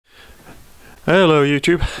Hello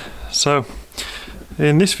YouTube. So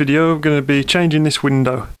in this video I'm going to be changing this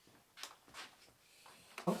window.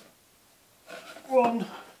 One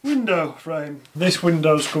window frame. This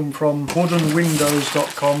window's come from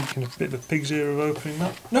woodenwindows.com. A bit of a pig's ear of opening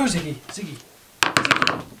that. No, Ziggy.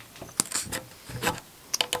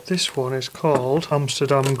 This one is called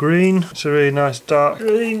Amsterdam Green. It's a really nice dark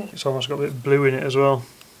green. It's almost got a bit of blue in it as well.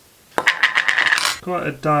 Quite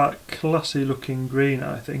a dark, classy looking green,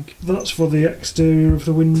 I think. That's for the exterior of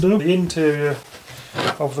the window. The interior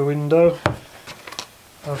of the window,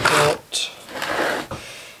 I've got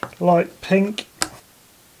light pink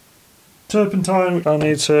turpentine. I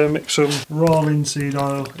need to mix some raw linseed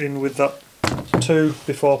oil in with that too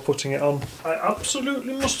before putting it on. I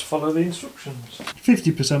absolutely must follow the instructions.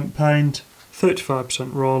 50% paint,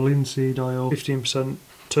 35% raw linseed oil, 15%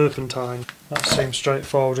 turpentine. That seems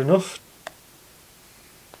straightforward enough.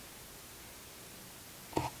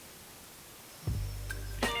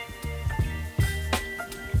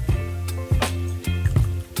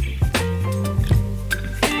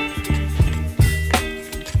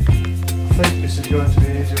 I think this is going to be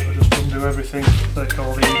easier if I just undo everything, take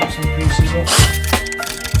all the bits and pieces off.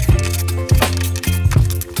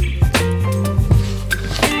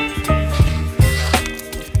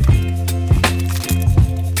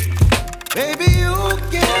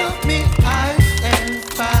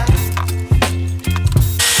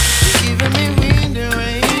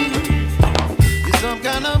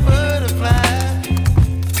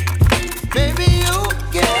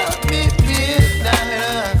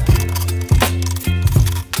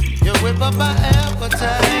 My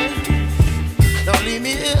appetite, don't leave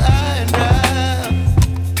me here high and dry.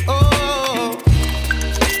 Oh,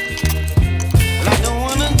 well, I don't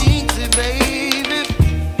wanna jinx it, baby,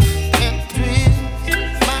 and twist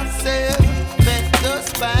myself at the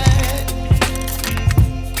spine.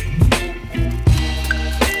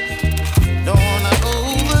 Don't wanna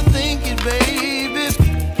overthink it, baby.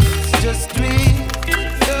 It's just twist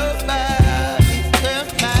your body and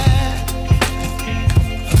mine.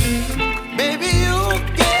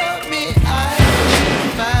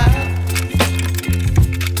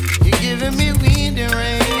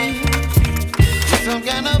 Some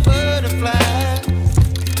kind of butterfly.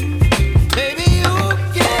 Baby, you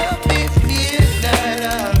give me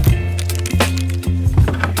midnight.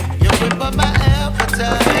 You whip up my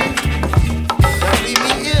appetite. Don't leave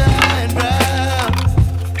me here high and dry.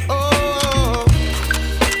 Oh,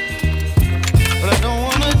 but I don't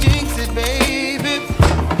wanna jinx it, baby.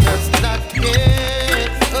 Just not get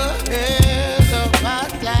ahead of my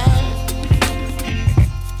time.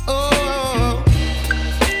 Oh,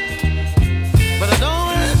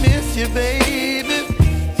 you, baby,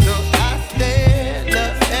 so I stand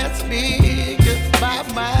up and speak my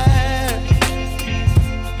mind.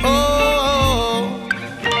 Oh,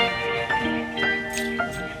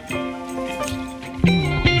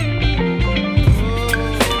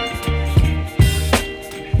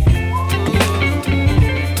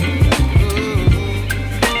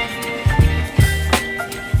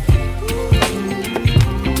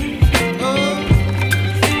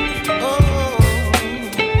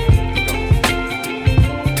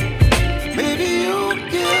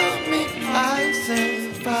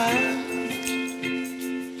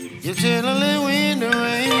 you're chilling when the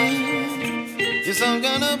rain. You're some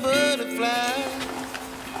kind of butterfly.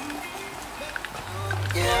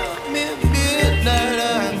 Give me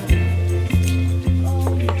midnight.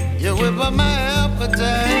 You whip up my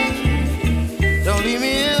appetite. Don't leave me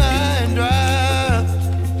here high and dry.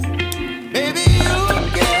 Baby, you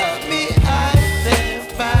give me ice and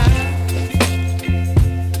fire.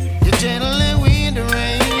 You're chilling when the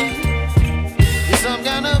rain. You're some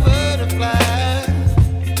kind of butterfly.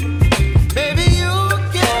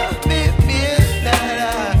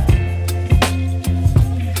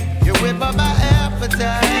 My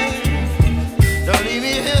appetite, don't leave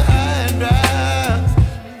me here high and dry.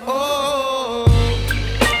 Oh,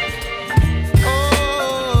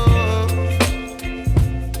 oh,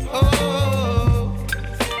 oh, oh.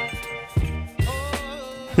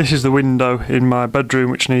 This is the window in my bedroom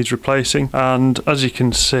which needs replacing, and as you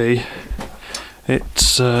can see,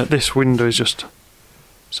 it's this window is just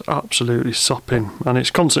it's absolutely sopping, and it's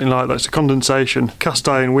constantly like that. It's a condensation. Cast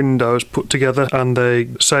iron windows put together and they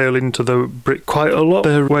sail into the brick quite a lot.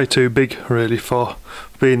 They're way too big really for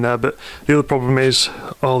being there, but the other problem is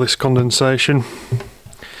all this condensation.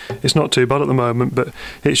 It's not too bad at the moment, but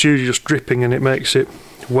it's usually just dripping and it makes it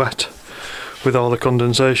wet with all the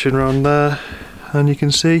condensation around there, and you can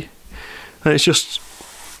see it's just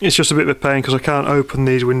a bit of a pain because I can't open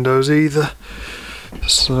these windows either.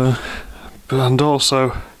 So, and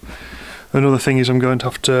also Another thing is I'm going to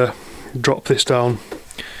have to drop this down.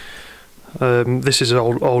 This is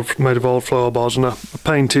old made of old floorboards, and I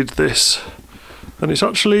painted this, and it's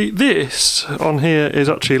actually, this on here is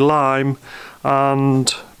actually lime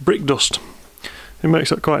and brick dust. It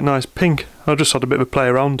makes that quite nice pink. I just had a bit of a play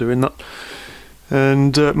around doing that,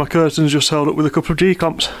 and my curtains just held up with a couple of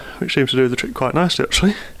G-clamps, which seems to do the trick quite nicely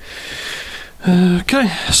actually. Okay,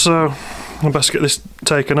 so I best get this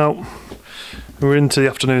taken out. We're into the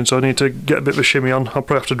afternoon, so I need to get a bit of a shimmy on. I'll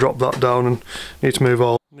probably have to drop that down and need to move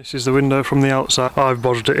all. This is the window from the outside. I've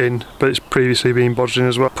bodged it in, but it's previously been bodged in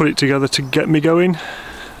as well. Put it together to get me going,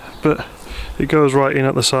 but it goes right in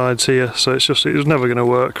at the sides here, so it's never going to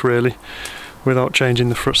work really without changing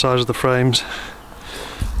the size of the frames.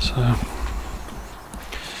 So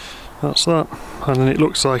that's that, and then it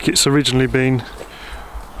looks like it's originally been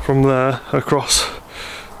from there across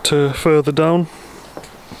to further down,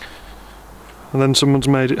 and then someone's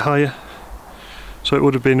made it higher, so it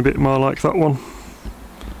would have been a bit more like that one.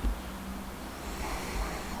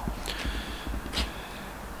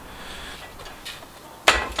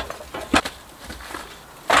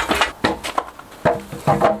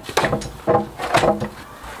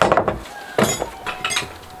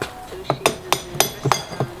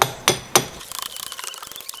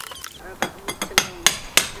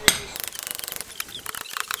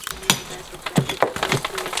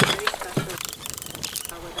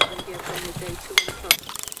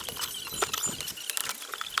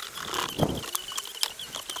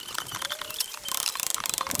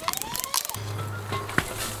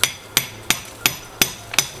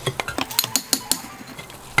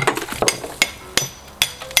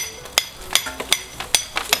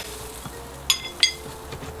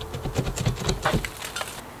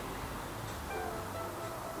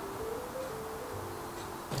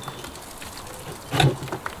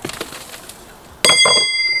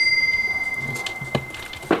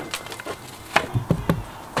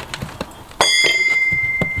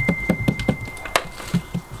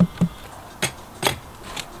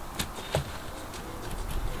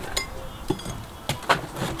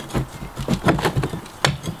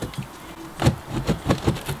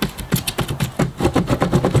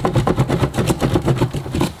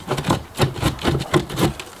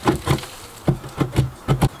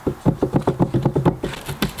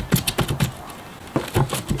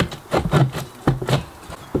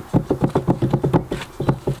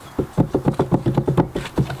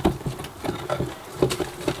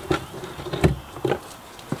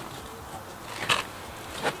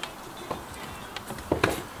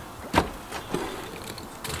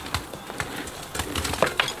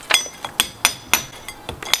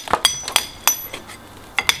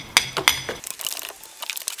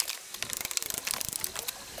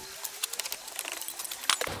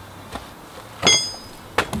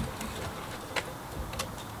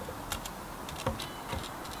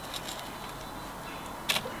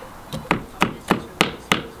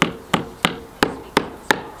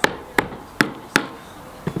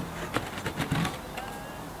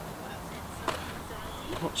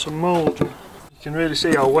 Some mould. You can really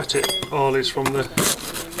see how wet it all is from the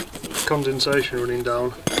condensation running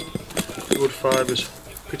down. The wood fiber's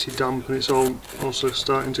pretty damp, and it's all also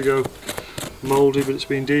starting to go mouldy, but it's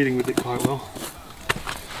been dealing with it quite well.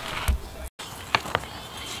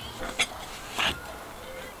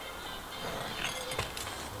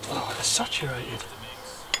 Oh, it's saturated.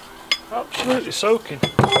 Absolutely soaking.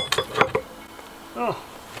 Oh.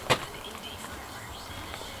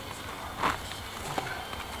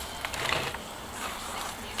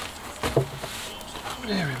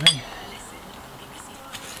 Deary me.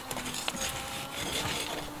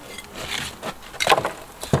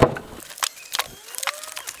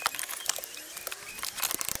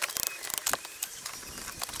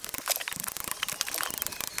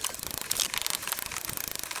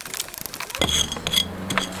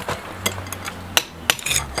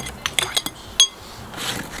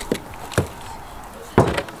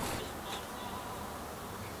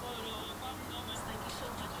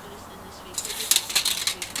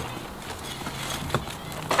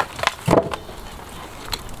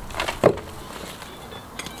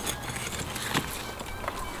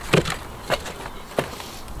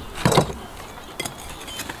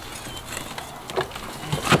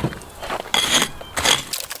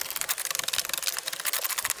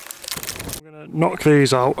 Knock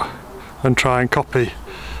these out and try and copy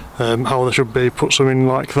how they should be, put something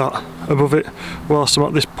like that above it. Whilst I'm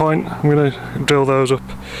at this point, I'm going to drill those up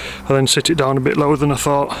and then sit it down a bit lower than I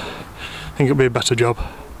thought. I think it'll be a better job.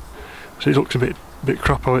 So it looks a bit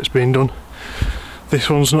crap how it's been done. This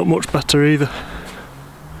one's not much better either.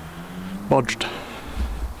 Bodged.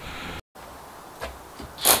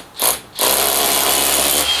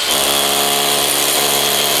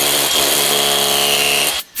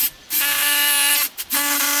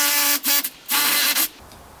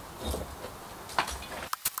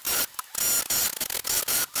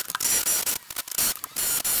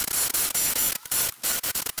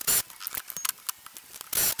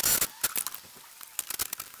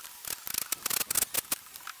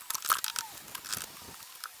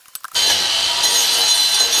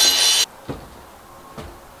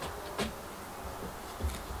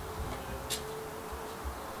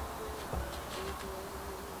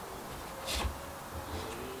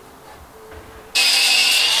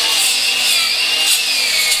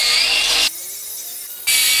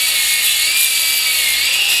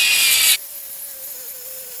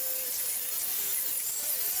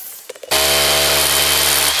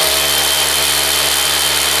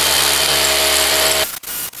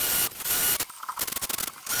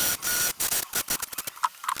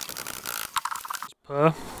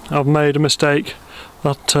 I've made a mistake.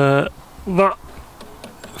 That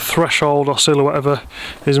threshold or sill or whatever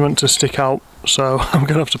is meant to stick out, so I'm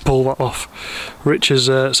going to have to pull that off. Rich has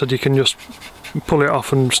said you can just pull it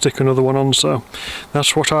off and stick another one on, so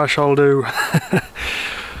that's what I shall do.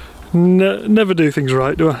 Never do things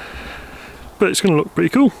right, do I? But it's going to look pretty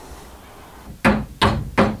cool.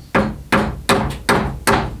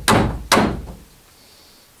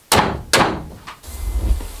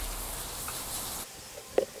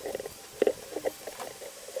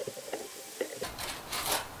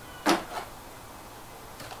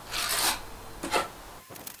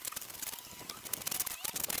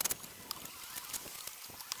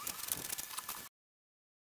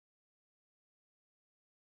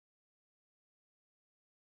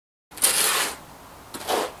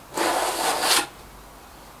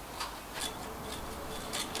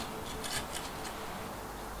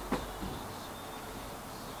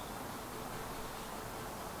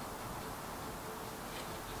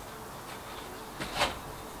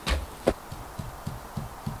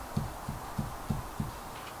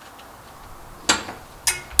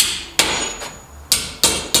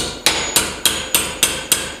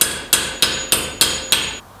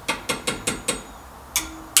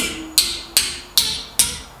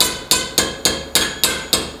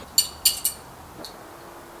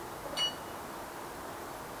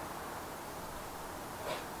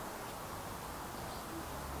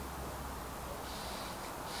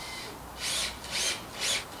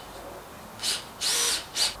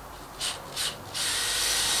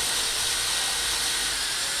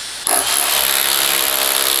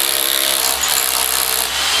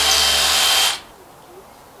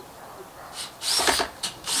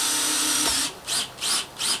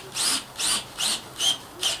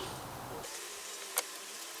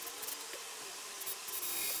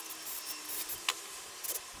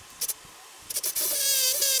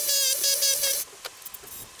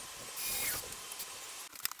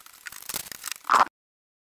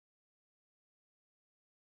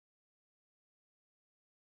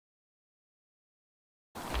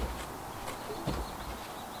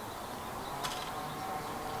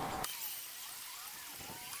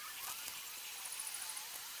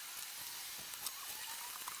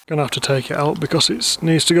 Gonna have to take it out because it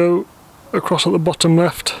needs to go across at the bottom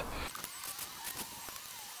left.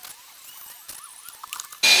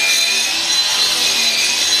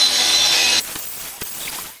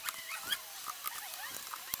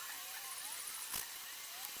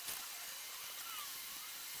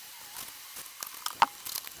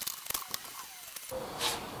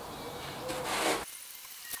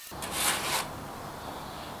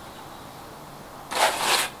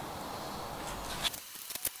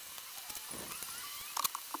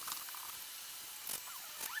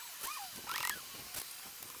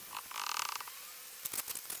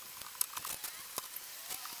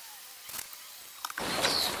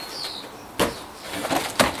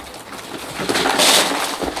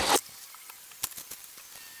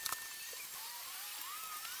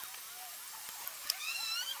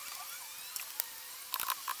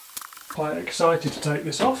 Quite excited to take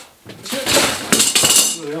this off.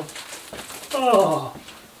 There we are. Oh,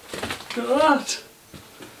 look at that!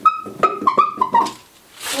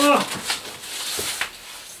 Oh,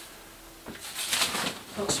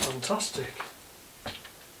 that's fantastic.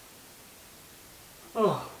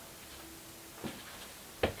 Oh,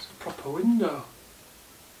 it's a proper window.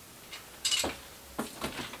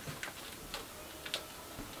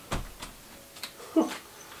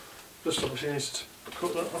 Just obviously needs to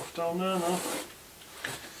cut that off down there now.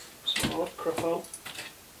 Sort all that crap out.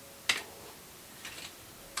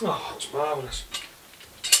 Oh, it's marvellous.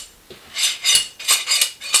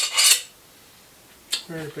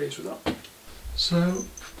 Very pleased with that. So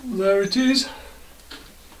there it is.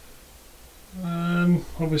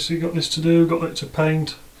 Obviously got this to do, got it to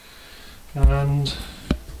paint, and then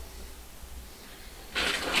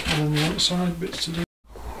the outside bits to do.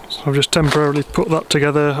 So I've just temporarily put that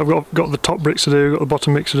together. I've got the top bricks to do, got the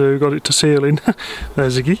bottom bricks to do, got it to sealing.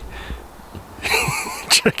 There's Ziggy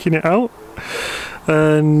checking it out,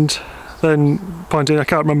 and then pointing. I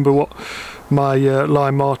can't remember what my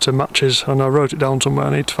lime mortar matches, and I wrote it down somewhere.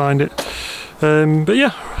 I need to find it. But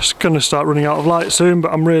yeah, it's going to start running out of light soon,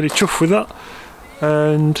 but I'm really chuffed with that,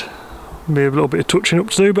 and maybe a little bit of touching up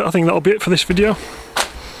to do, but I think that'll be it for this video.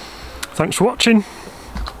 Thanks for watching.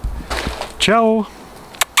 Ciao.